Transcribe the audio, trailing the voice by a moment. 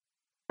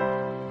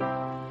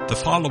The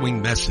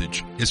following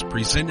message is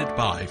presented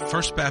by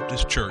First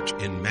Baptist Church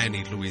in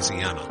Manny,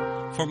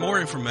 Louisiana. For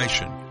more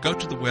information, go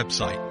to the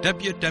website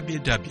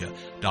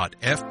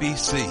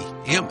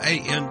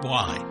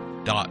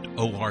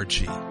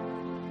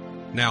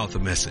www.fbcmany.org. Now the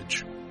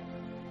message.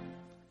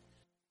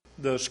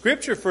 The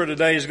scripture for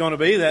today is going to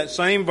be that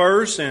same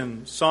verse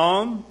in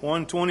Psalm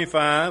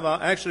 125.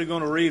 I'm actually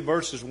going to read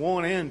verses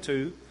 1 and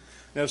 2.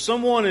 Now, if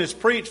someone has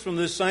preached from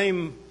this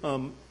same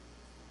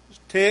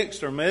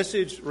text or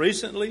message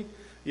recently,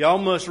 y'all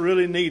must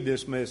really need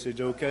this message,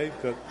 okay?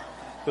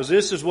 Because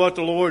this is what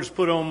the Lord's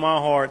put on my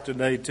heart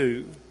today,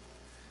 too.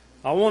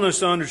 I want us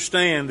to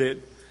understand that,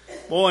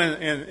 boy,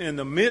 in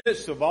the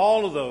midst of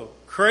all of the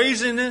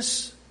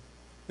craziness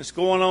that's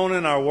going on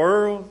in our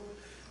world,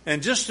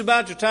 and just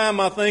about the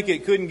time I think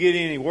it couldn't get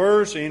any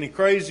worse or any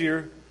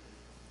crazier,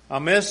 I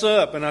mess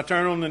up and I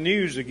turn on the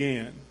news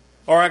again.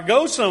 Or I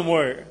go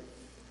somewhere,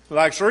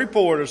 like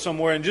Shreveport or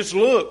somewhere, and just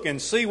look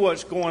and see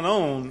what's going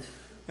on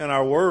in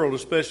our world,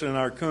 especially in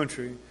our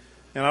country.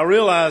 And I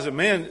realize that,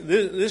 man,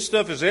 this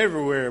stuff is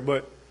everywhere,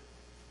 but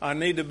I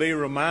need to be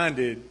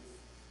reminded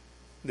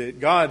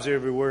that God's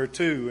everywhere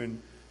too. And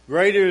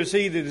greater is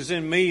He that is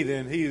in me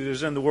than he that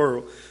is in the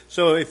world.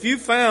 So if you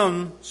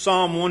found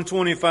Psalm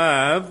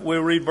 125,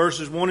 we'll read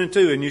verses 1 and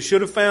 2, and you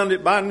should have found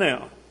it by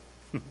now.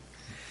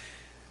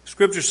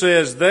 Scripture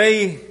says,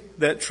 "They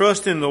that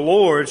trust in the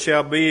Lord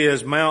shall be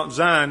as Mount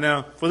Zion."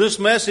 Now, for this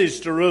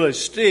message to really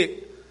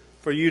stick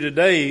for you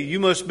today, you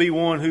must be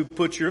one who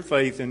puts your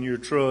faith and your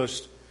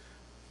trust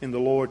in the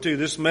Lord too.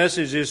 This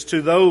message is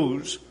to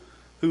those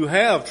who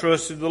have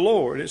trusted the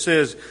Lord. It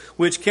says,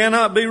 "which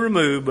cannot be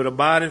removed, but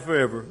abideth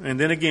forever." And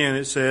then again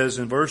it says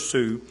in verse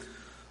 2,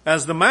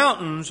 "As the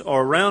mountains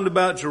are round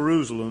about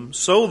Jerusalem,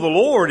 so the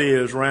Lord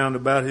is round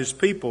about His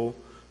people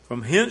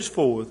from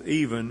henceforth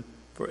even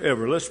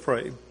forever." Let's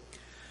pray.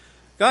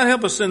 God,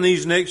 help us in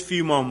these next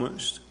few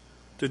moments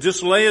to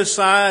just lay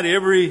aside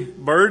every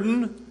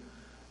burden,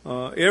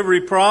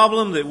 every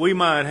problem that we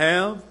might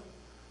have.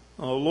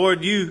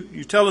 Lord,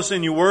 you tell us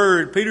in your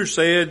word, Peter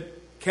said,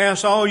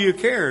 cast all your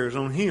cares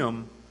on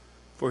Him,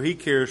 for He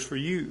cares for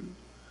you.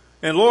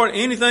 And Lord,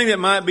 anything that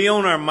might be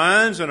on our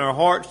minds and our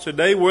hearts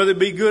today, whether it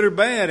be good or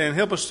bad, and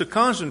help us to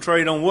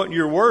concentrate on what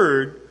your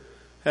word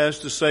has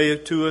to say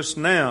to us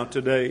now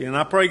today. And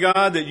I pray,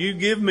 God, that you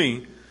give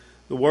me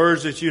the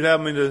words that you'd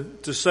have me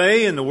to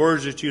say and the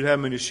words that you'd have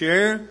me to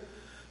share.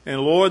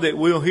 And Lord, that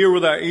we'll hear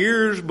with our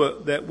ears,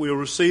 but that we'll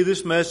receive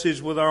this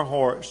message with our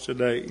hearts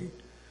today.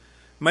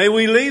 May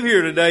we leave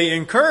here today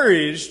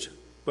encouraged,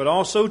 but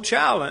also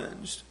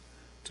challenged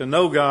to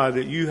know, God,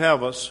 that you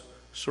have us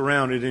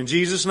surrounded. In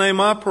Jesus' name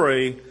I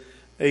pray,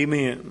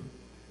 amen.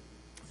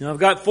 Now, I've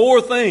got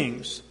 4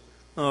 things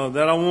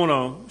that I want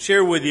to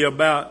share with you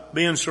about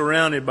being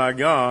surrounded by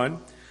God.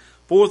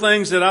 4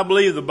 things that I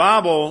believe the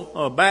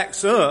Bible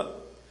backs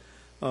up.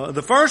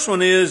 The first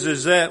one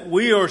is that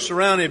we are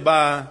surrounded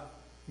by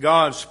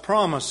God's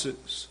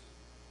promises.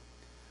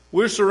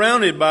 We're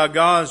surrounded by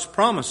God's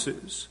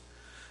promises.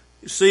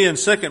 You see, in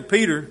 2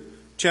 Peter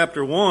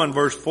chapter 1,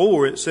 verse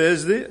 4, it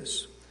says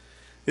this.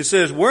 It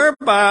says,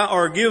 "Whereby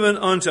are given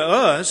unto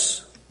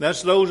us,"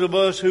 that's those of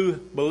us who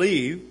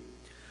believe,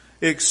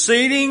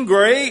 "exceeding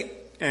great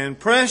and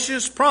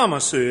precious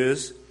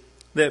promises,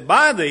 that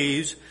by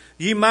these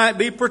ye might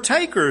be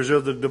partakers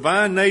of the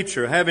divine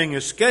nature, having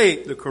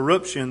escaped the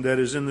corruption that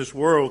is in this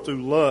world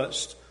through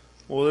lust."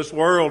 Well, this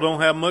world don't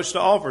have much to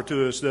offer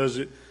to us, does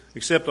it?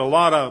 Except a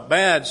lot of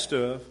bad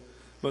stuff.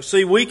 But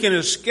see, we can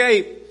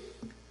escape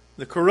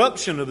the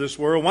corruption of this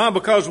world. Why?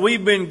 Because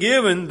we've been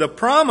given the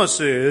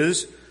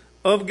promises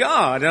of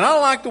God. And I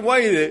like the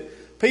way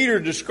that Peter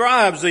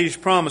describes these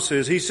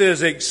promises. He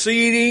says,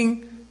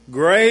 exceeding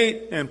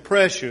great and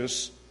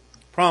precious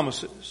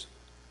promises.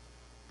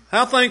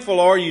 How thankful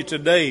are you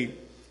today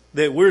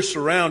that we're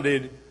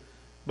surrounded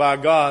by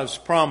God's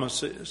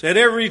promises? At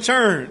every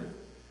turn,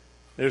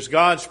 there's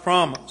God's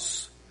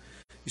promise.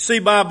 You see,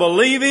 by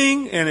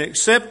believing and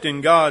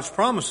accepting God's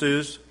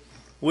promises,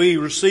 we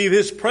receive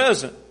His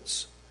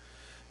presence.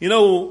 You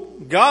know,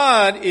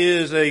 God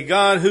is a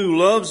God who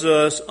loves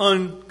us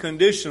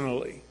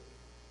unconditionally.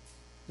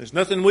 There's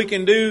nothing we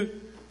can do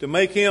to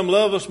make Him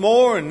love us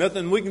more, and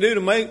nothing we can do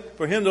to make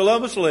for Him to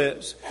love us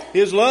less.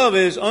 His love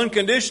is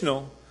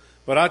unconditional.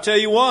 But I tell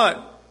you what,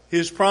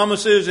 His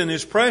promises and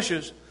His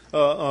precious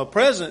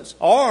presence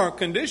are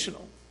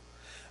conditional.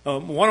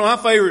 One of my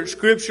favorite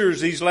scriptures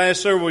these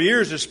last several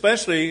years,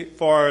 especially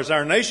far as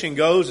our nation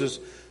goes, is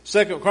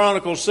 2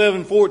 Chronicles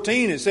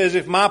 7:14. It says,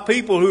 "If my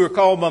people who are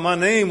called by my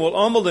name will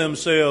humble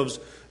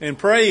themselves and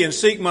pray and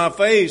seek my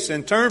face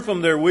and turn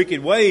from their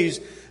wicked ways,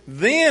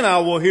 then I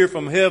will hear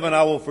from heaven,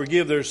 I will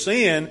forgive their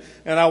sin,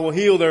 and I will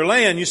heal their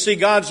land." You see,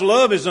 God's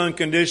love is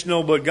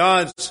unconditional, but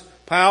God's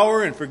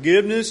power and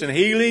forgiveness and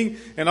healing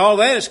and all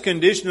that is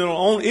conditional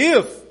on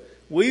if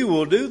we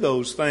will do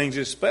those things,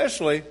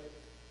 especially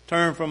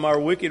turn from our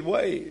wicked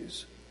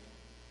ways.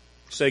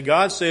 Say,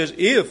 God says,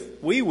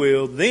 if we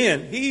will,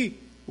 then He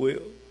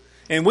will.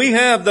 And we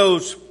have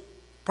those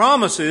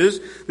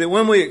promises that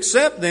when we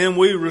accept them,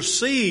 we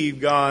receive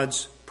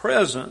God's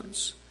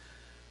presence.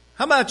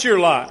 How about your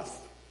life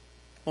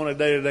on a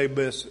day-to-day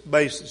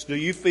basis? Do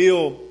you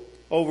feel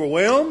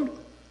overwhelmed,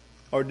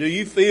 or do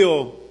you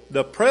feel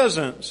the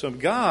presence of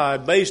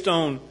God based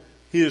on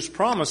His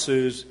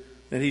promises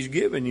that He's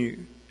given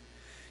you?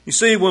 You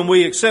see, when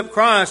we accept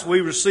Christ,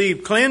 we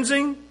receive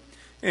cleansing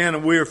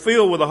and we are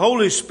filled with the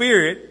Holy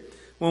Spirit.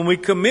 When we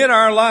commit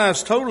our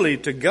lives totally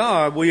to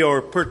God, we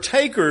are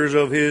partakers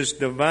of His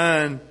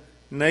divine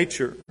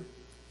nature.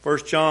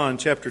 1 John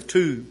chapter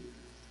 2,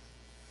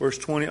 verse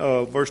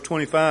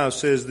 25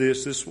 says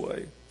this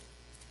way.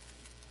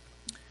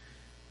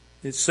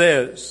 It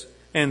says,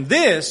 "And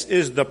this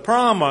is the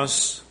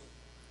promise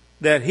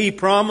that He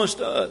promised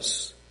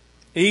us,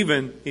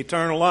 even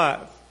eternal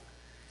life."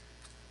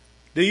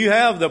 Do you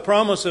have the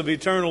promise of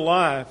eternal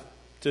life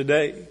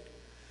today?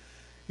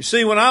 You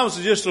see, when I was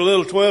just a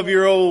little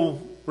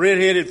 12-year-old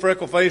red-headed,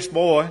 freckle-faced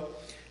boy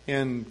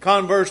in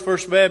Converse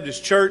First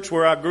Baptist Church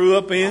where I grew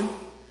up in,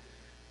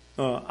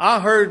 I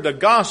heard the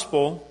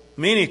gospel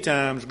many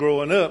times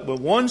growing up, but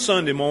one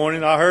Sunday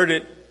morning I heard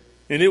it,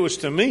 and it was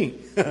to me,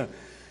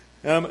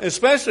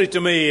 especially to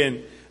me.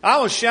 And I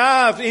was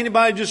shy. If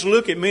anybody just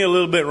look at me a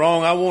little bit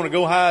wrong, I want to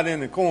go hide in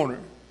the corner.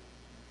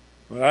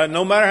 But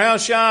no matter how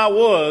shy I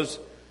was,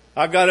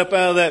 I got up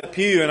out of that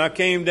pew and I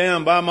came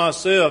down by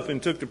myself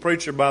and took the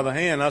preacher by the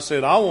hand. I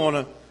said, I want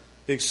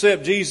to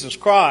accept Jesus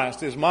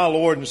Christ as my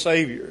Lord and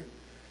Savior.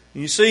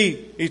 And you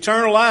see,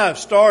 eternal life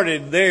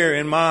started there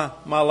in my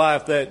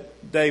life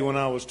that day when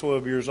I was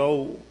 12 years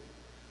old.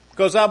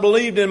 Because I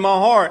believed in my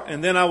heart,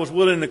 and then I was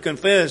willing to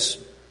confess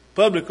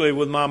publicly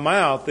with my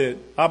mouth that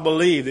I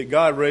believe that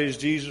God raised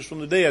Jesus from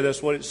the dead.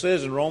 That's what it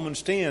says in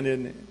Romans 10,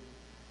 isn't it?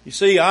 You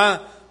see, I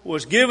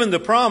was given the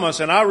promise,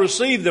 and I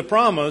received the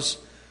promise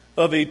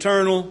of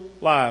eternal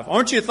life.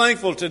 Aren't you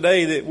thankful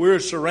today that we're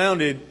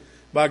surrounded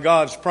by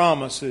God's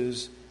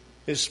promises,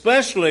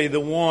 especially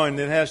the one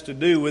that has to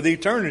do with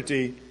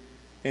eternity,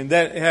 and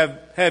that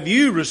have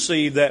you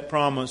received that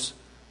promise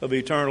of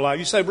eternal life?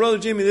 You say, Brother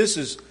Jimmy, this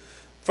is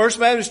First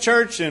Baptist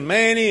Church in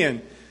Manny,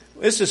 and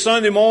this is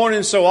Sunday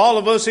morning, so all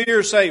of us here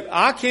are saved.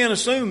 I can't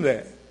assume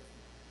that.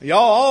 Y'all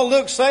all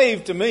look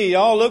saved to me.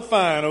 Y'all look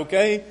fine,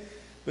 okay?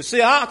 But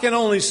see, I can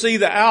only see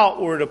the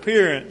outward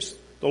appearance.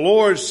 The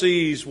Lord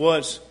sees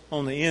what's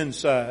on the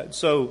inside.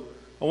 So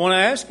I want to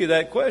ask you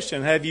that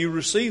question. Have you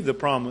received the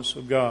promise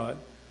of God,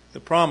 the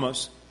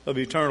promise of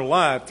eternal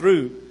life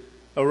through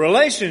a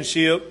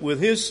relationship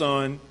with His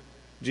Son,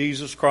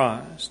 Jesus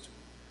Christ?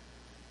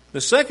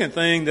 The second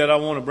thing that I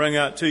want to bring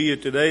out to you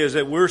today is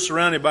that we're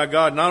surrounded by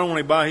God not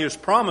only by His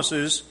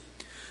promises,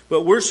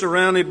 but we're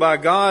surrounded by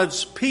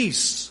God's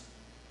peace.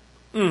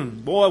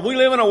 Boy, we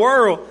live in a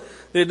world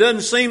that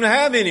doesn't seem to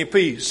have any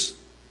peace.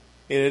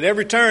 And at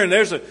every turn,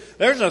 there's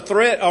a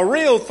threat, a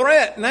real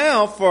threat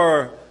now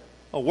for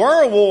a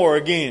world war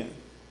again.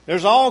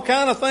 There's all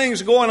kind of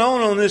things going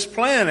on this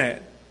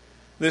planet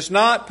that's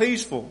not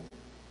peaceful.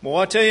 Well,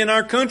 I tell you, in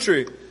our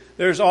country,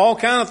 there's all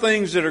kind of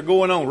things that are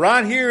going on.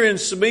 Right here in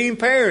Sabine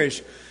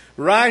Parish,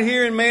 right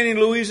here in Manning,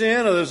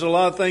 Louisiana, there's a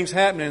lot of things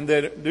happening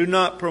that do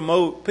not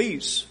promote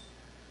peace.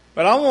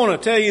 But I want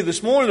to tell you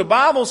this morning, the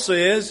Bible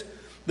says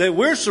that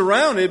we're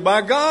surrounded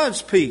by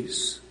God's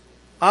peace.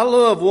 I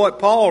love what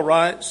Paul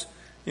writes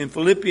in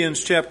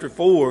Philippians chapter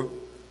 4,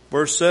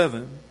 verse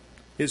 7.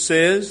 It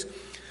says,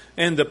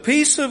 "And the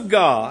peace of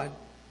God,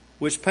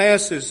 which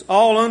passes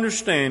all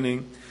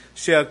understanding,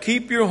 shall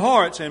keep your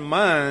hearts and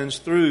minds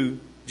through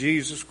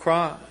Jesus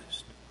Christ."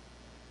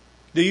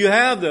 Do you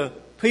have the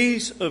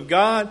peace of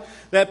God?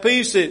 That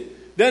peace that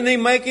doesn't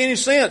even make any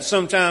sense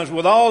sometimes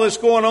with all that's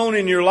going on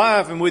in your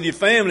life and with your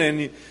family.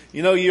 And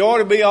you know, you ought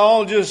to be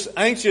all just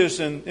anxious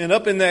and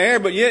up in the air,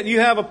 but yet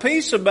you have a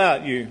peace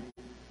about you.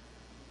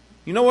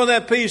 You know where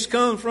that peace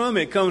comes from?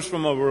 It comes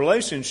from a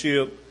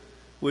relationship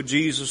with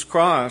Jesus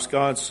Christ,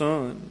 God's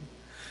Son.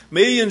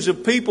 Millions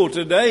of people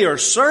today are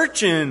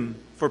searching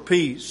for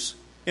peace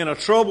in a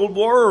troubled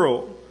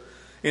world,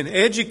 in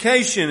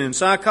education, in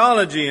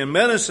psychology, in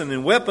medicine,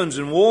 in weapons,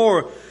 and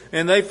war,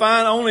 and they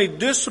find only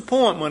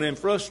disappointment and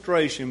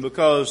frustration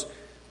because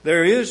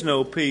there is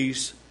no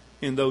peace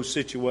in those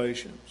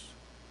situations.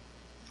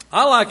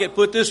 I like it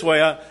put this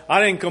way.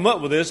 I didn't come up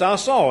with this. I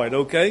saw it,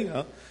 okay?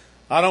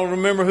 I don't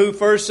remember who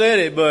first said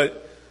it,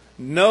 but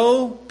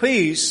no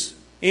peace,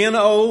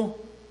 N-O,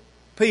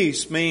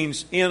 peace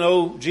means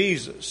N-O,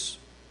 Jesus.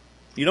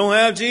 You don't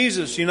have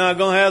Jesus, you're not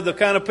going to have the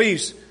kind of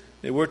peace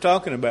that we're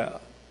talking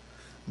about.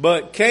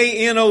 But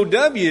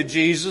K-N-O-W,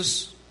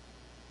 Jesus,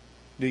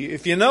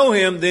 if you know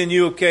Him, then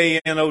you'll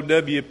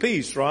K-N-O-W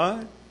peace,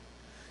 right?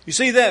 You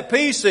see, that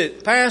peace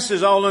that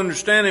passes all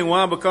understanding.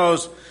 Why?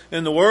 Because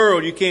in the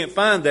world you can't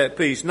find that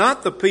peace.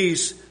 Not the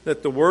peace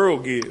that the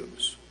world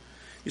gives.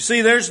 You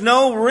see, there's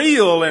no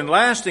real and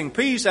lasting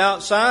peace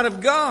outside of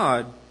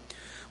God.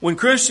 When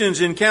Christians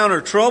encounter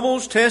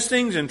troubles,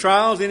 testings, and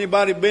trials,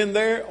 anybody been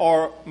there,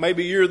 or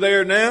maybe you're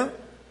there now,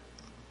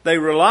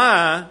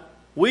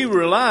 we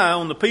rely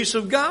on the peace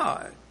of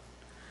God.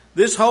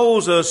 This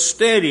holds us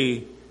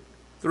steady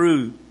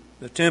through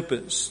the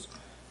tempest.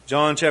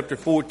 John chapter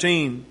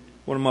 14,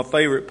 one of my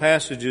favorite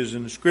passages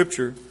in the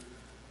Scripture.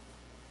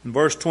 In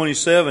verse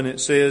 27 it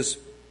says,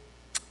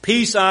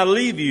 "Peace I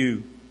leave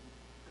you,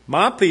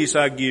 my peace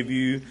I give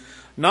you.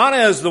 Not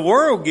as the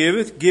world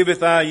giveth,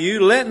 giveth I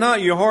you. Let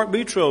not your heart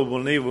be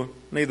troubled,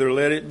 neither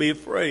let it be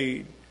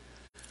afraid."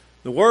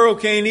 The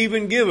world can't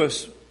even give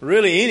us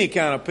really any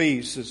kind of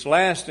peace that's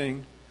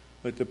lasting,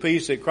 but the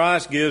peace that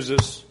Christ gives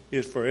us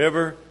is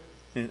forever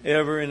and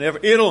ever and ever.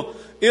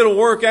 It'll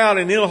work out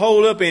and it'll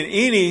hold up in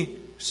any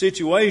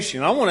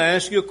situation. I want to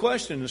ask you a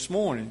question this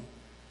morning.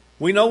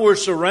 We know we're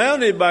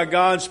surrounded by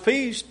God's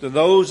peace to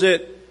those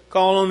that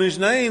call on His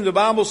name. The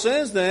Bible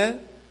says that.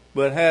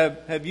 But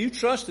have you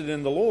trusted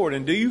in the Lord?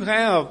 And do you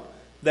have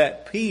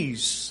that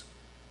peace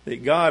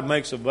that God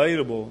makes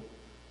available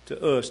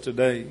to us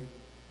today?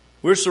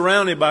 We're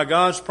surrounded by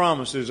God's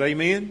promises.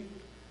 Amen?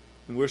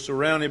 And we're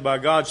surrounded by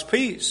God's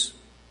peace.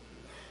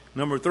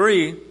 Number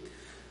 3,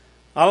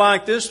 I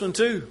like this one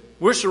too.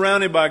 We're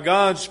surrounded by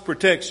God's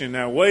protection.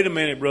 Now, wait a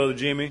minute, Brother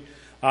Jimmy.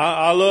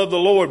 I love the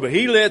Lord, but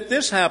He let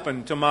this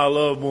happen to my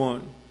loved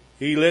one.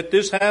 He let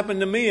this happen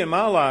to me in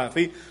my life.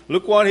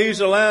 Look what He's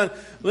allowed.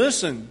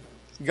 Listen,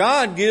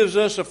 God gives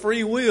us a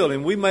free will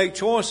and we make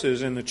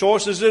choices, and the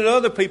choices that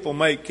other people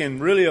make can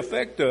really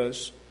affect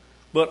us.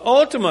 But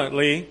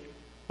ultimately,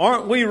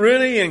 aren't we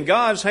really in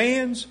God's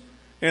hands?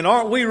 And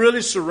aren't we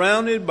really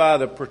surrounded by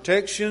the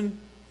protection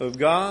of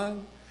God?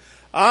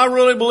 I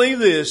really believe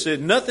this, that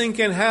nothing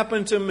can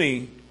happen to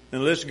me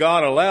unless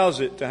God allows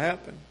it to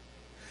happen.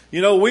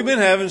 You know, we've been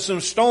having some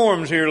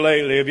storms here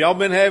lately. Have y'all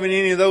been having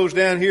any of those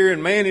down here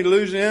in Manny,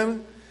 Louisiana?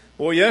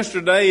 Well,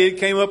 yesterday it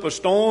came up a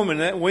storm and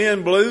that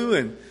wind blew,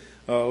 and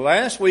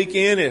last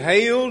weekend it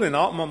hailed,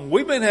 and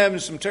we've been having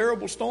some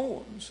terrible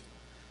storms.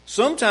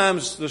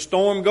 Sometimes the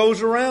storm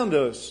goes around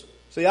us.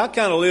 See, I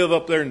kind of live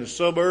up there in the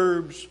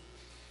suburbs.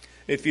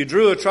 If you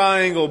drew a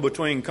triangle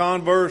between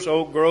Converse,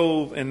 Oak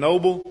Grove, and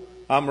Noble,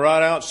 I'm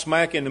right out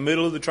smack in the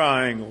middle of the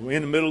triangle,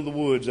 in the middle of the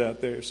woods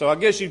out there. So I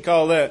guess you'd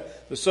call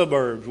that the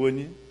suburbs,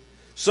 wouldn't you?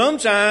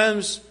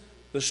 Sometimes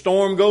the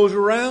storm goes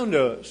around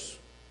us.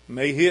 It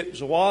may hit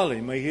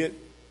Zawali, may hit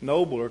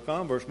Noble or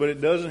Converse, but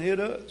it doesn't hit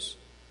us.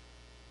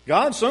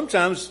 God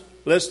sometimes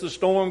lets the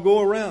storm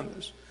go around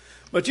us.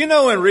 But you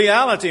know, in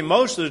reality,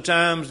 most of the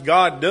times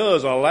God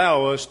does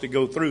allow us to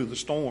go through the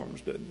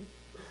storms, doesn't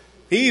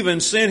He? He even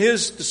sent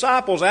His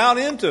disciples out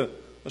into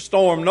a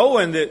storm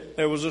knowing that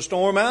there was a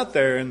storm out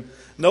there and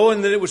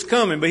knowing that it was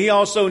coming. But He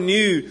also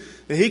knew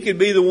that He could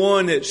be the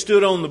one that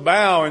stood on the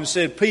bow and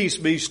said, "Peace,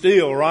 be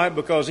still," right?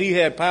 Because He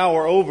had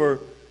power over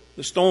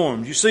the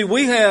storms. You see,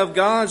 we have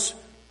God's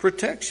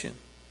protection.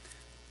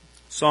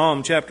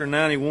 Psalm chapter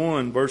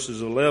 91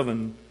 verses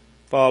 11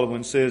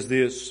 following says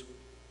this,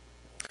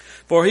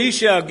 "For He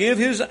shall give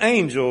His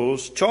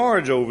angels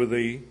charge over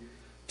thee,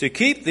 to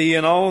keep thee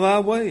in all thy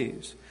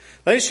ways.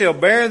 They shall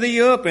bear thee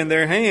up in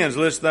their hands,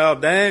 lest thou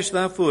dash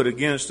thy foot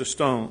against a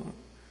stone."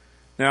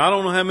 Now, I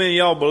don't know how many of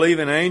y'all believe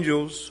in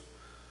angels.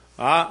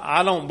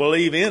 I don't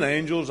believe in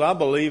angels. I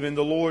believe in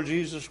the Lord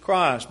Jesus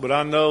Christ. But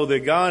I know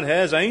that God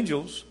has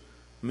angels.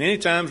 Many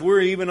times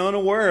we're even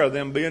unaware of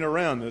them being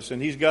around us. And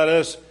He's got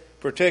us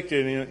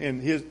protected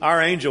in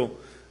our angel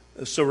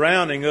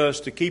surrounding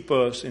us to keep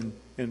us in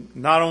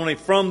not only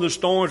from the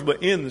storms,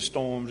 but in the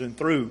storms and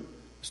through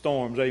the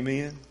storms.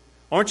 Amen.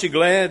 Aren't you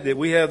glad that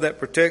we have that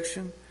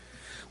protection?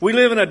 We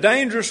live in a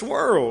dangerous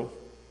world,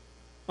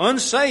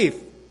 unsafe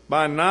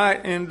by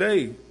night and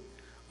day.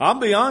 I'll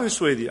be honest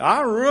with you,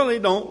 I really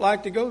don't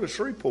like to go to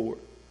Shreveport,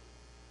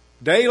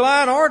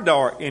 daylight or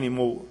dark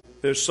anymore.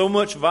 There's so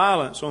much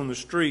violence on the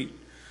street.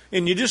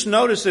 And you just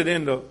notice it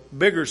in the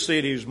bigger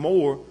cities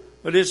more,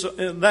 but it's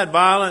that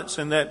violence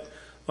and that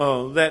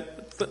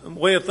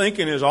way of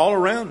thinking is all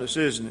around us,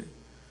 isn't it?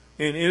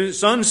 And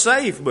it's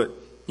unsafe, but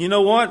you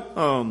know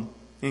what?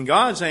 In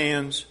God's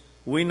hands,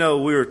 we know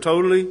we are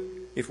totally,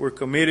 if we're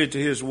committed to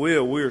His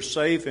will, we are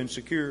safe and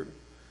secure.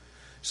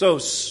 So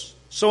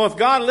if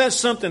God lets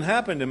something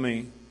happen to me,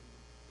 you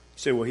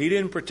say, well, He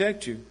didn't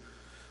protect you.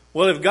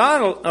 Well, if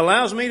God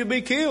allows me to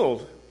be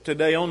killed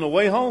today on the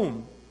way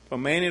home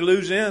from Manny,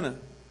 Louisiana,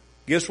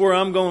 guess where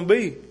I'm going to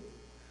be?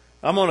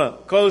 I'm going to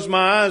close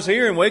my eyes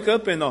here and wake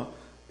up in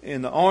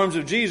the arms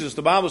of Jesus.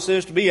 The Bible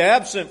says to be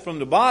absent from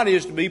the body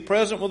is to be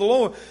present with the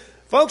Lord.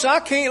 Folks, I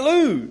can't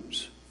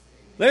lose.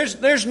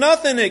 There's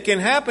nothing that can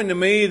happen to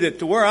me that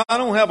to where I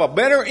don't have a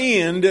better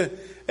end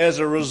as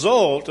a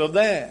result of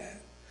that.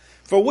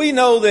 For we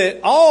know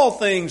that all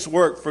things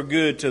work for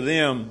good to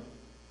them,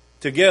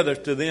 together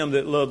to them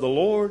that love the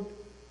Lord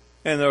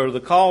and are the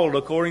called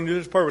according to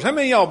His purpose. How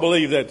many of y'all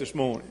believe that this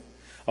morning?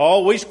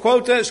 Oh, we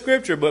quote that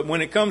scripture, but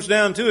when it comes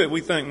down to it, we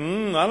think,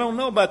 I don't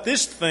know about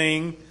this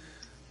thing.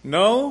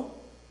 No,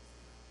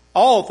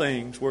 all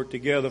things work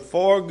together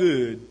for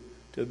good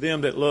to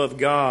them that love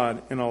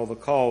God and are the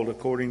called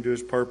according to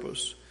His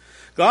purpose.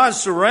 God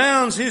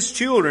surrounds His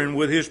children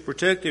with His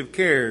protective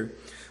care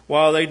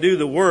while they do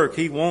the work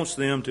He wants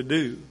them to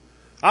do.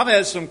 I've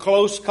had some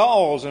close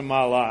calls in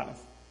my life,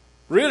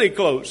 really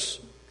close,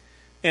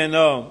 and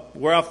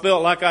where I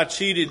felt like I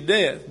cheated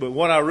death. But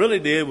what I really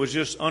did was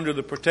just under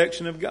the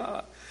protection of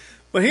God.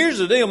 But here's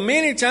the deal.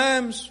 Many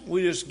times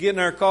we just get in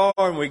our car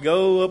and we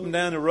go up and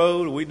down the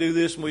road. And we do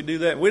this and we do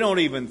that. We don't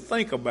even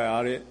think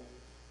about it,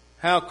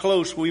 how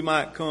close we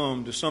might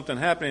come to something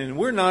happening. And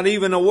we're not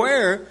even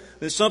aware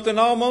that something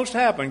almost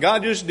happened.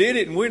 God just did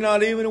it and we're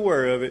not even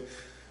aware of it.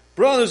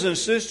 Brothers and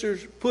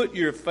sisters, put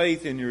your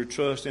faith and your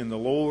trust in the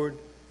Lord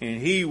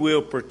and He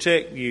will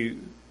protect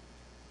you.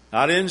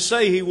 I didn't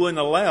say He wouldn't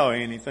allow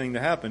anything to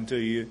happen to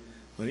you.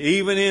 But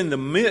even in the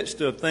midst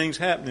of things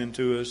happening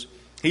to us,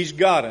 He's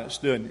got us,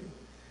 doesn't He?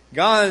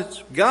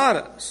 God's got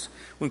us.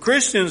 When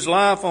Christians'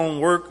 life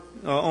on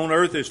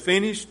earth is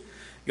finished,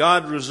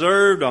 God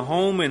reserved a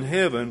home in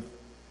heaven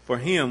for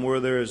him where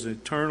there is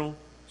eternal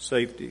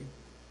safety.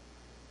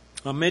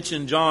 I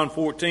mentioned John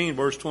 14,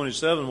 verse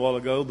 27 a while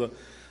ago.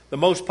 The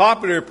most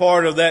popular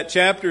part of that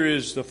chapter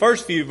is the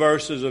first few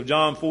verses of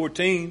John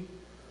 14.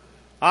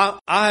 I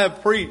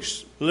have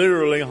preached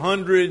literally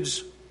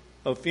hundreds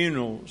of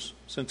funerals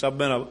since I've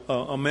been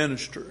a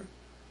minister.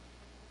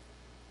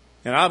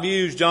 And I've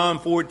used John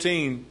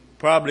 14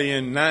 probably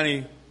in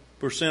 90%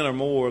 or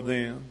more of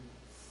them.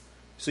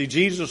 See,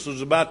 Jesus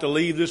was about to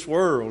leave this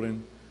world,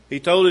 and He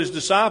told His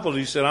disciples,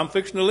 He said, I'm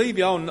fixing to leave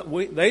y'all.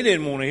 They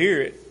didn't want to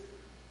hear it.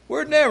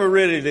 We're never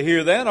ready to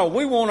hear that. Or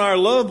we want our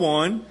loved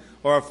one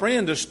or our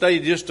friend to stay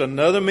just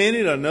another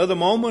minute, another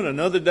moment,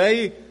 another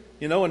day,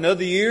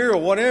 another year or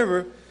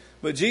whatever.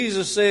 But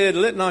Jesus said,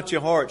 let not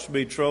your hearts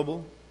be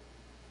troubled.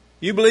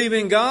 You believe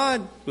in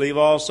God, believe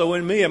also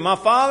in me. In my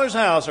Father's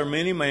house are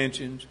many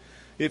mansions.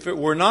 If it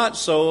were not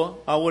so,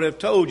 I would have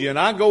told you. And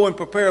I go and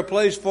prepare a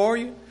place for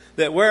you,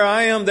 that where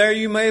I am, there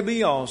you may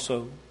be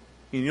also.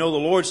 And the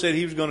Lord said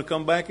He was going to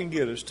come back and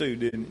get us too,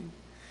 didn't He?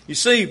 You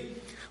see,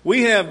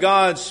 we have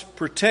God's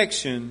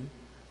protection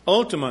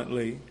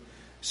ultimately.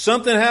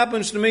 Something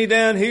happens to me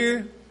down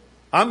here,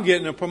 I'm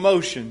getting a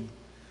promotion.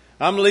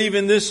 I'm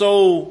leaving this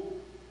old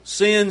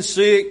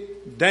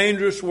sin-sick,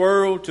 dangerous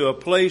world to a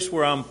place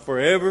where I'm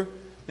forever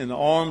in the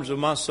arms of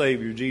my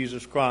Savior,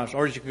 Jesus Christ.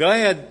 Are you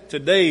glad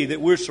today that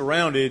we're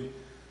surrounded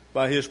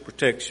by His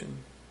protection?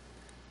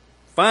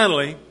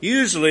 Finally,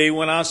 usually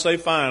when I say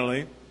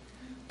finally,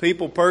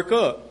 people perk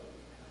up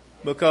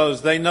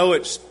because they know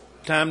it's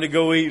time to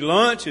go eat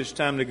lunch, it's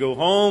time to go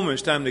home,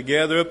 it's time to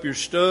gather up your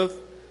stuff.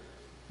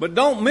 But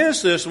don't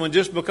miss this one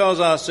just because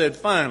I said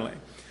finally.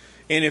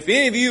 And if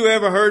any of you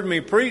ever heard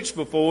me preach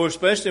before,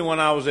 especially when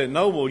I was at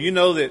Noble, you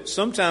know that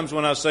sometimes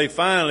when I say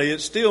finally,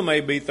 it still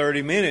may be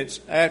 30 minutes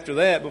after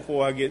that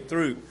before I get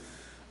through.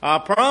 I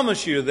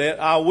promise you that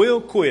I will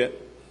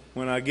quit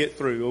when I get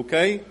through,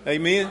 okay?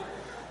 Amen?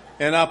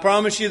 And I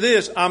promise you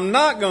this, I'm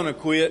not going to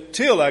quit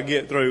till I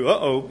get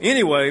through.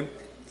 Anyway,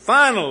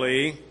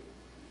 finally,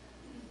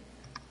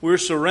 we're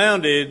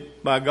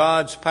surrounded by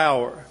God's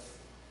power.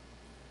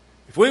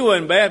 If we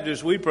wasn't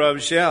Baptists, we'd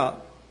probably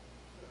shout.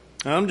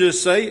 I'm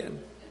just saying.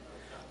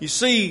 You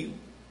see,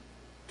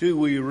 do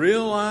we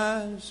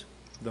realize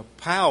the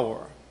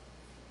power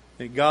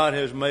that God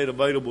has made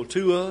available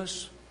to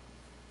us,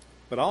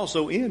 but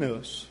also in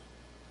us?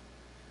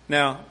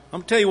 Now,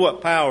 I'm going to tell you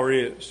what power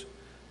is.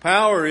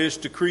 Power is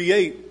to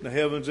create the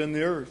heavens and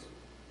the earth.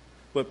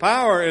 But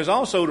power is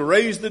also to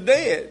raise the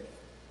dead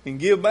and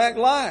give back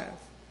life.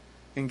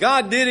 And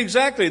God did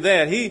exactly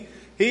that. He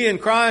in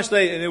Christ,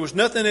 and there was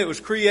nothing that was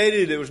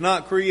created that was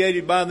not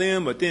created by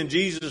them, but then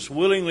Jesus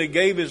willingly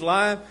gave His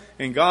life,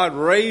 and God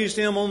raised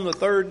Him on the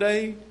third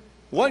day.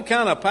 What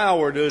kind of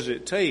power does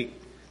it take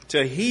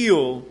to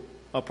heal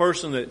a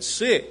person that's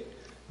sick,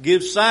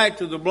 give sight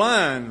to the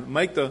blind,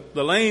 make the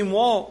lame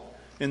walk,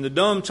 and the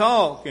dumb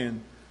talk?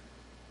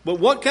 But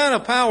what kind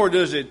of power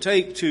does it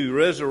take to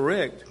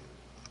resurrect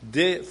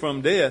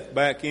from death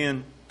back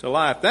into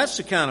life? That's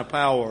the kind of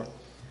power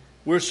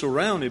we're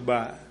surrounded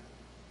by.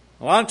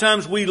 A lot of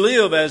times we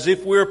live as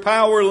if we're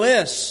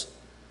powerless.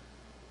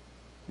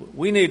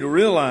 We need to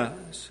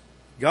realize,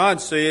 God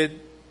said,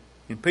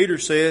 and Peter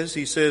says,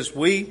 he says,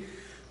 we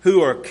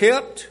who are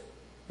kept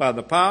by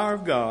the power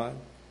of God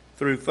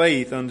through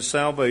faith unto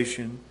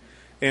salvation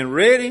and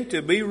ready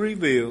to be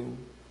revealed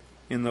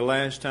in the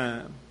last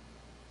time.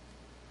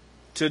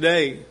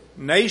 Today,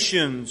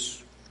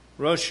 nations,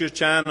 Russia,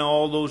 China,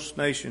 all those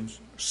nations,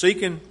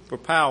 seeking for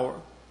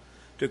power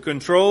to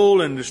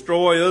control and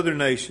destroy other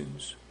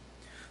nations.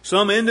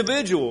 Some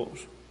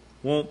individuals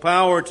want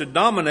power to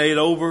dominate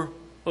over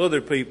other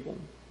people.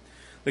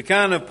 This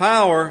kind of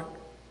power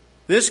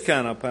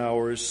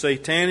is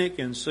satanic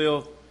and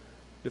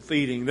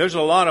self-defeating. There's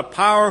a lot of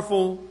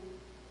powerful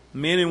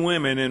men and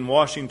women in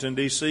Washington,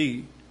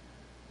 D.C.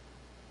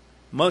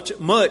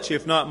 Much,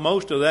 if not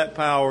most of that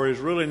power is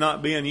really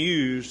not being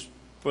used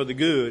for the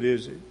good,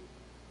 is it?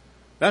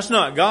 That's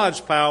not God's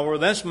power.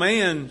 That's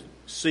man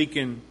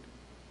seeking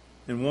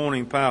and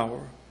wanting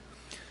power.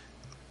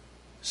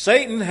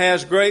 Satan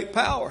has great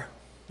power.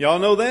 Y'all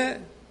know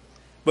that?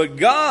 But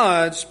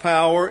God's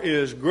power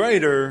is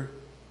greater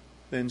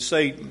than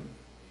Satan.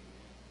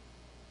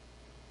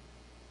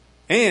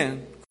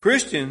 And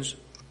Christians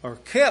are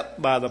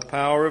kept by the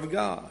power of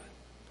God.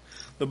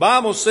 The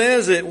Bible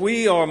says that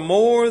we are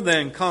more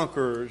than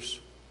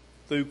conquerors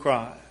through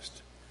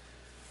Christ.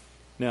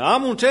 Now,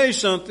 I'm going to tell you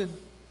something.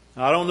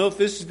 I don't know if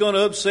this is going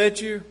to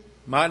upset you.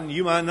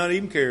 You might not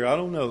even care. I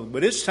don't know.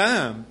 But it's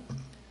time.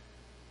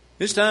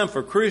 It's time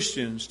for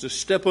Christians to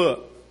step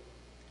up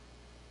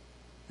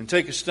and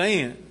take a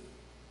stand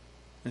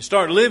and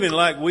start living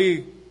like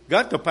we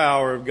got the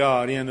power of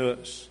God in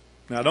us.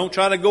 Now, don't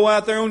try to go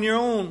out there on your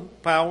own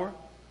power,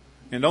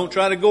 and don't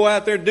try to go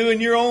out there doing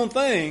your own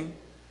thing.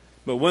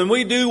 But when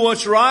we do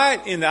what's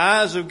right in the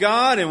eyes of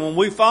God, and when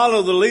we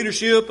follow the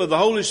leadership of the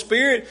Holy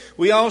Spirit,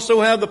 we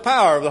also have the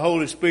power of the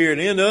Holy Spirit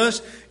in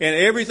us, and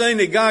everything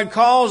that God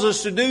calls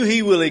us to do,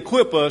 He will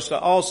equip us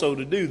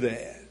to do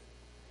that.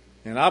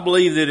 And I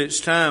believe that it's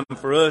time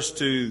for us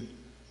to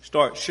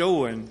start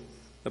showing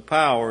the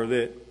power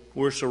that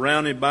we're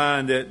surrounded by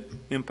and that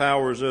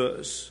empowers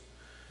us.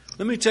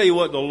 Let me tell you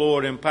what the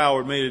Lord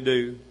empowered me to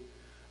do.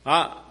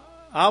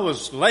 I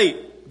was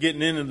late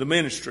getting into the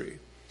ministry.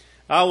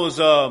 I was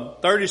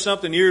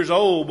 30-something years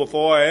old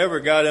before I ever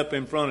got up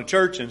in front of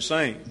church and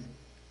sang.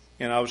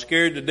 And I was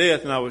scared to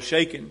death and I was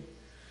shaking.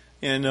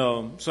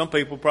 And some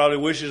people probably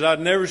wishes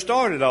I'd never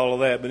started all of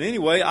that. But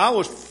anyway, I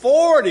was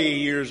 40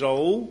 years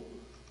old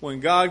when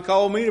God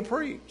called me to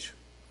preach.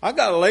 I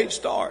got a late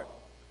start.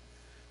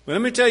 But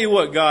let me tell you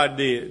what God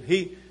did.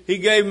 He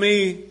gave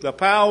me the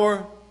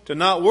power to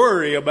not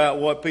worry about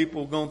what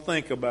people are going to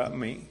think about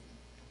me.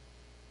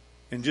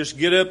 And just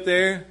get up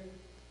there,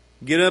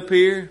 get up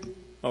here,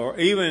 or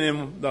even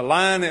in the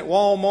line at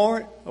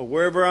Walmart or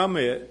wherever I'm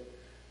at,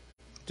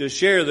 to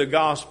share the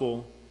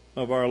gospel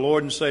of our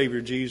Lord and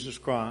Savior Jesus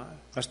Christ.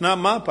 That's not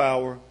my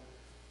power.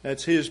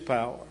 That's His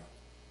power.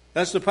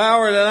 That's the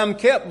power that I'm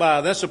kept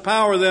by. That's the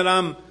power that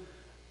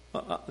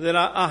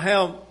I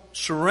have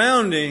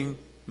surrounding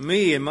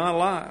me in my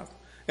life.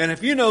 And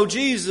if you know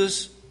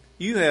Jesus,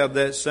 you have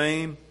that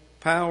same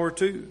power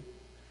too.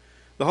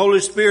 The Holy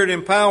Spirit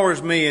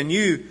empowers me and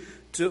you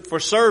for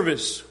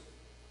service.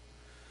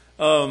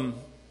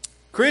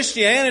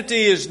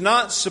 Christianity is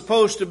not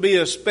supposed to be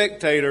a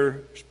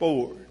spectator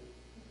sport.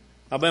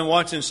 I've been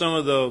watching some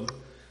of the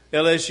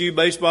LSU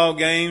baseball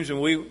games,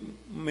 and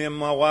me and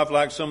my wife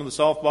like some of the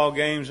softball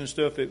games and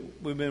stuff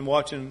that we've been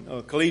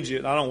watching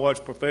collegiate. I don't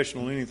watch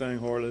professional anything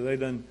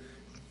hardly.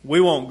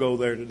 We won't go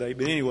there today,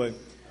 but anyway.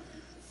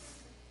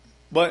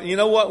 But you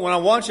know what? When I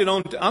watch it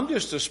I'm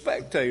just a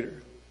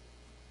spectator.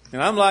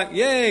 And I'm like,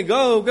 yay,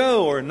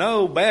 go, or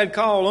no, bad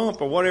call,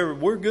 ump, or whatever.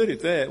 We're good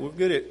at that. We're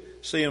good at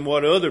seeing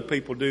what other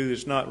people do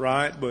that's not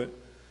right. But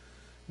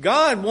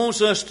God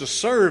wants us to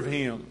serve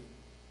Him.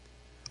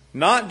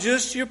 Not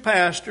just your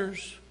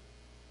pastors.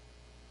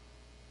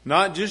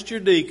 Not just your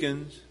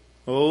deacons.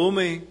 Oh,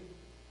 me.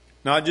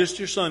 Not just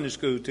your Sunday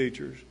school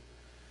teachers.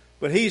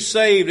 But He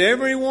saved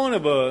every one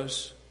of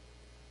us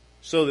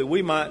so that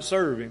we might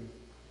serve Him.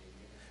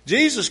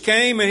 Jesus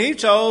came and He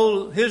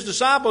told His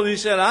disciples, He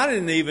said, I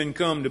didn't even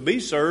come to be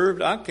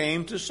served. I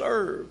came to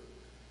serve.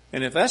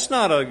 And if that's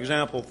not an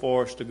example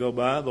for us to go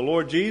by, the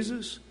Lord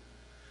Jesus,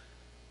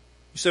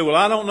 you say, well,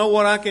 I don't know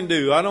what I can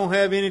do. I don't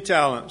have any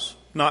talents.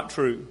 Not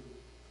true.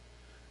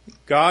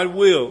 God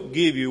will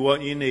give you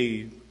what you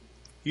need.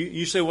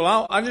 You say,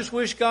 well, I just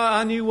wish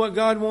I knew what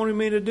God wanted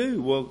me to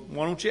do. Well,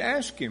 why don't you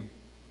ask Him?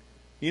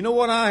 You know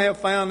what I have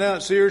found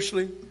out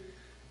seriously?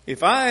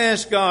 If I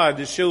ask God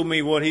to show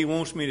me what He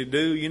wants me to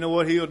do, you know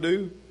what He'll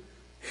do?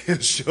 He'll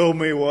show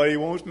me what He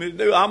wants me to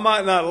do. I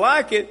might not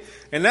like it,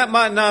 and that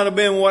might not have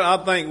been what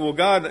I think, well,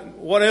 God,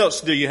 what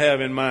else do you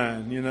have in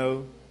mind, you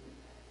know?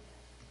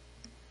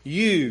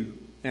 You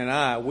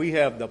and we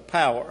have the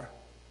power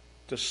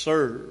to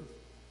serve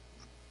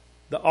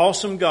the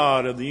awesome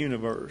God of the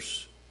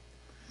universe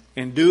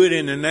and do it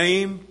in the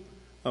name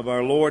of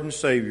our Lord and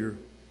Savior,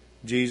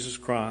 Jesus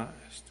Christ.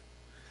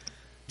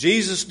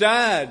 Jesus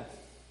died.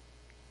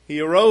 He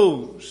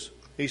arose.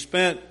 He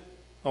spent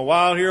a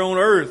while here on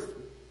earth.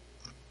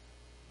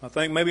 I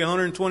think maybe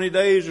 120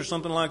 days or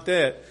something like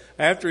that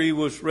after He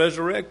was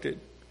resurrected.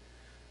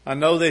 I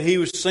know that He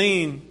was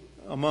seen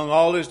among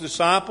all His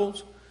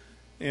disciples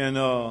and,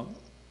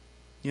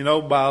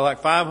 by like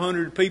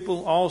 500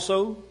 people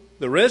also,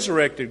 the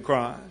resurrected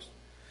Christ.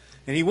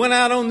 And He went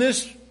out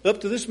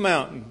up to this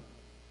mountain,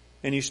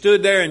 and He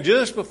stood there, and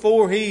just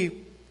before He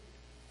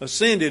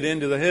ascended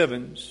into the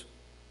heavens,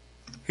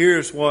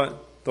 here's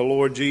what the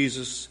Lord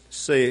Jesus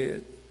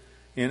said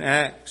in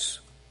Acts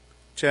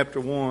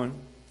chapter 1,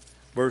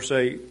 verse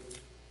 8.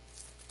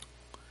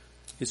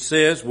 It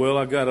says, well,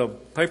 I got a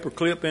paper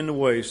clip in the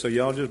way, so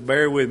y'all just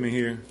bear with me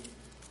here.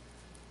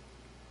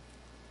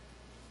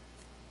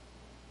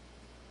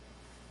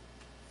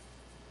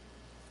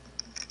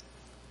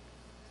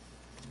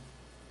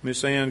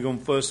 Miss Ann's going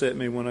to fuss at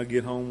me when I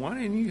get home. Why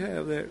didn't you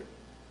have that?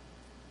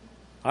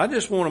 I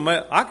just want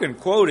to I can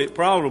quote it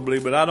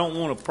probably, but I don't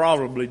want to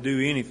probably do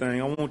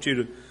anything. I want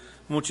you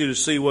to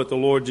see what the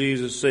Lord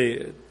Jesus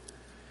said.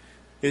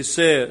 It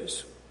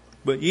says,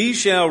 but ye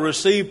shall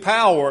receive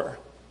power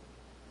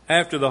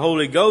after the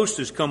Holy Ghost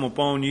is come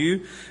upon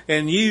you,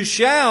 and you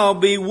shall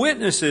be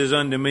witnesses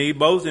unto me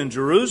both in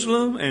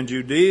Jerusalem and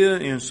Judea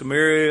and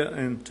Samaria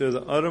and to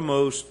the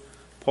uttermost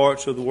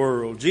parts of the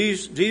world.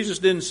 Jesus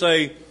didn't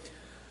say,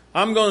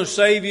 I'm going to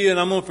save you and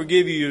I'm going to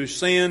forgive you your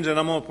sins and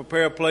I'm going to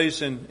prepare a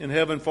place in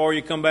heaven for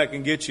you, come back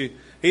and get you.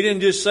 He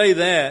didn't just say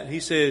that. He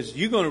says,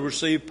 you're going to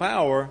receive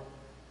power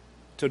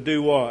to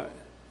do what?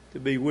 To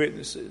be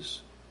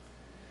witnesses.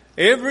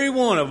 Every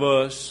one of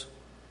us,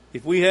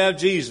 if we have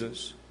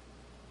Jesus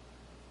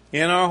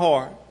in our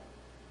heart,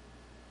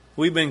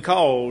 we've been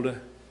called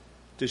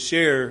to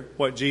share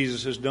what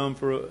Jesus has done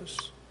for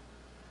us.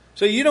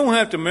 So you don't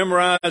have to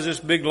memorize this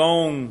big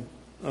long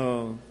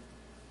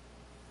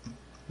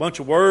bunch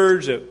of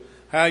words of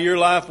how your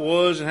life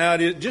was and how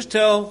it is. Just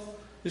tell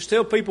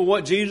people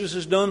what Jesus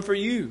has done for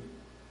you.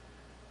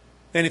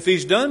 And if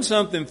He's done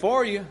something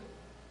for you,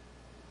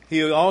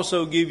 He'll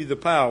also give you the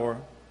power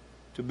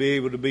to be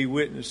able to be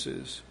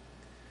witnesses.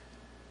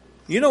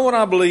 You know what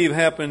I believe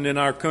happened in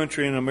our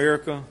country in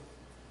America?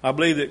 I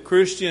believe that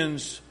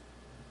Christians,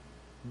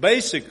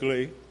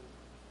 basically,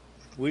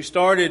 we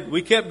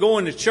kept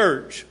going to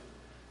church,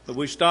 but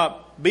we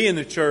stopped being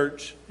the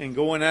church and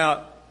going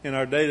out in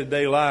our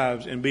day-to-day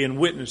lives and being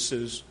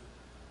witnesses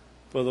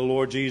for the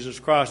Lord Jesus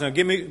Christ. Now,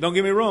 don't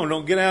get me wrong.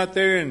 Don't get out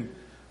there and,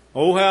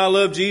 oh, how I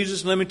love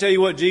Jesus. Let me tell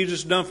you what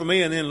Jesus has done for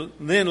me, and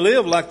then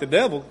live like the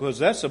devil, because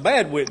that's a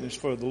bad witness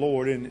for the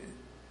Lord, isn't it?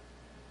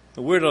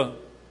 We're to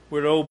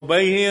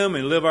obey Him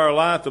and live our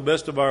life the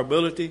best of our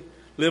ability,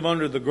 live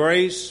under the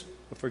grace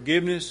of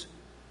forgiveness,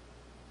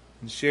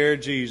 and share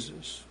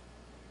Jesus.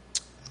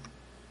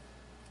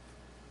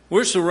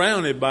 We're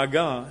surrounded by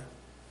God.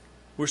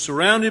 We're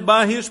surrounded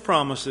by His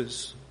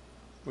promises.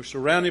 We're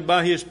surrounded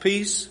by His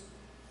peace.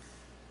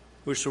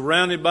 We're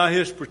surrounded by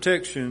His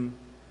protection.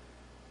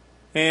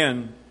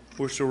 And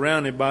we're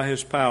surrounded by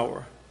His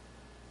power.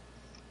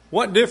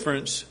 What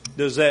difference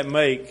does that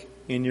make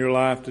in your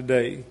life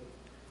today?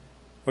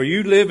 Are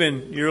you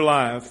living your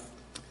life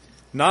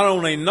not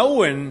only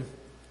knowing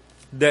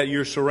that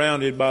you're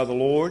surrounded by the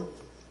Lord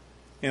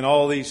and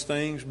all these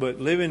things,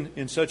 but living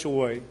in such a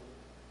way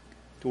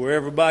to where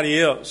everybody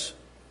else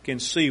can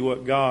see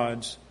what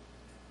God's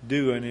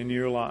doing in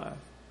your life?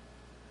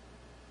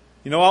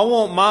 You know, I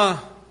want my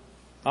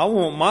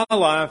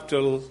life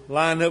to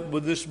line up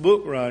with this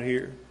book right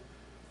here.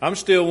 I'm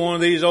still one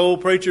of these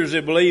old preachers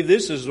that believe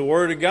this is the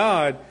Word of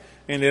God,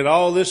 and that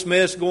all this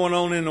mess going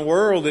on in the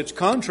world that's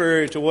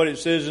contrary to what it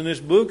says in this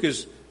book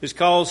is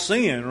called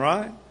sin,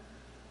 right?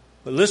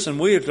 But listen,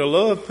 we are to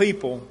love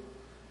people,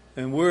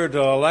 and we're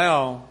to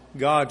allow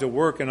God to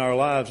work in our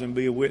lives and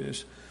be a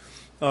witness.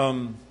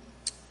 I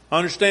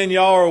understand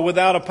y'all are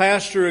without a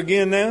pastor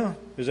again now.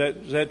 Is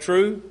that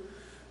true?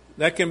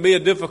 That can be a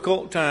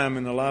difficult time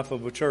in the life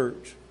of a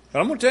church. But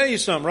I'm going to tell you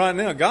something right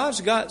now.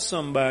 God's got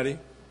somebody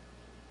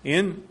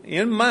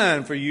in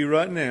mind for you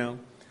right now.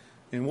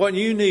 And what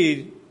you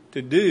need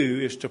to do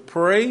is to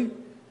pray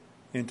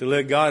and to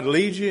let God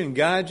lead you and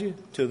guide you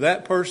to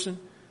that person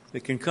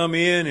that can come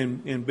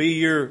in and be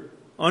your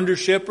under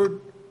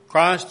shepherd.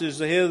 Christ is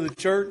the head of the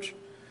church.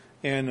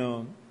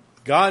 And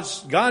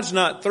God's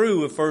not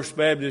through with First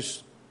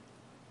Baptist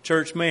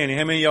Church Manny.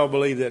 How many of y'all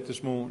believe that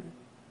this morning?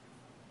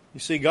 You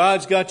see,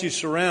 God's got you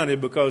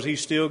surrounded because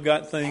He's still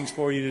got things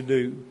for you to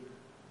do.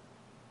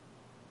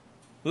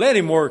 Let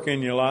Him work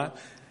in your life.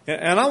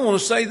 And I want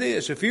to say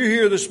this. If you're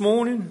here this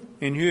morning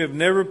and you have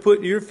never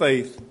put your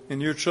faith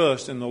and your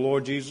trust in the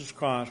Lord Jesus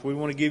Christ, we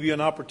want to give you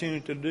an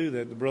opportunity to do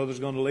that. The brother's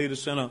going to lead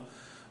us in a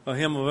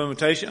hymn of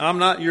invitation. I'm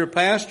not your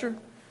pastor,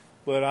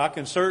 but I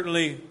can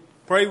certainly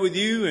pray with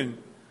you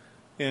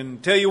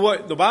and tell you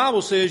what the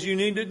Bible says you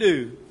need to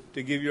do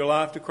to give your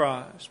life to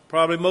Christ.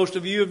 Probably most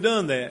of you have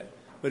done that.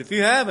 But if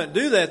you haven't,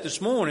 do that this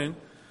morning.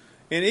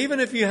 And even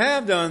if you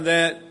have done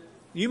that,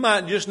 you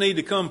might just need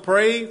to come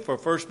pray for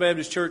First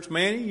Baptist Church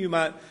Manny. You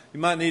might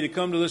need to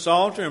come to this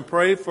altar and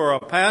pray for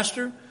a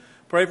pastor.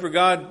 Pray for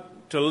God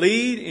to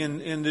lead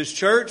in this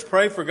church.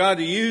 Pray for God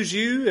to use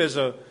you as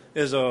a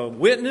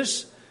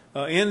witness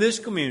in this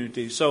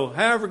community. So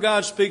however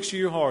God speaks to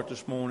your heart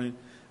this morning,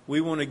 we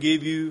want to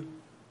give you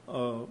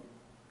a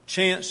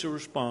chance to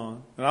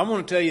respond. And I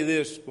want to tell you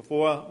this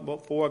before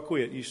I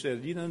quit.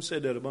 You done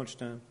said that a bunch of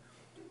times.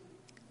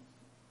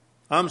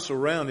 I'm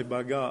surrounded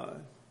by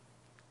God.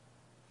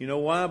 You know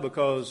why?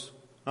 Because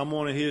I'm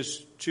one of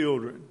His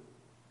children.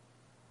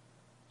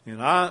 And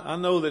I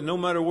know that no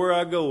matter where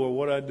I go or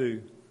what I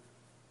do,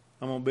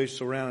 I'm going to be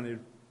surrounded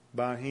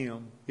by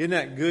Him. Isn't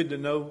that good to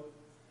know?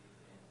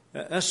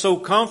 That's so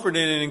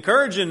comforting and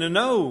encouraging to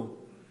know.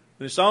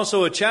 But it's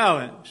also a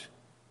challenge.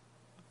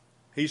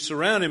 He's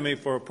surrounding me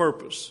for a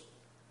purpose.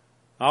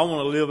 I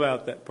want to live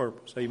out that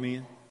purpose.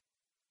 Amen.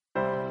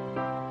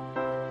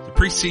 The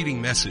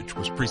preceding message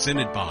was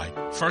presented by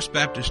First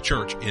Baptist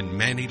Church in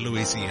Manny,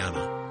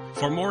 Louisiana.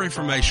 For more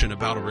information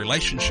about a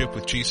relationship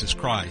with Jesus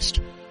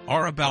Christ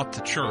or about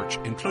the church,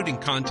 including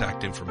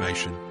contact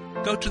information,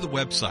 go to the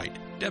website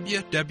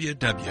www.fbcmany.org.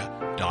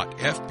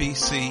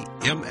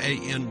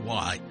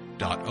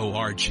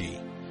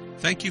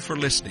 Thank you for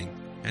listening,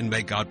 and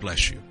may God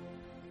bless you.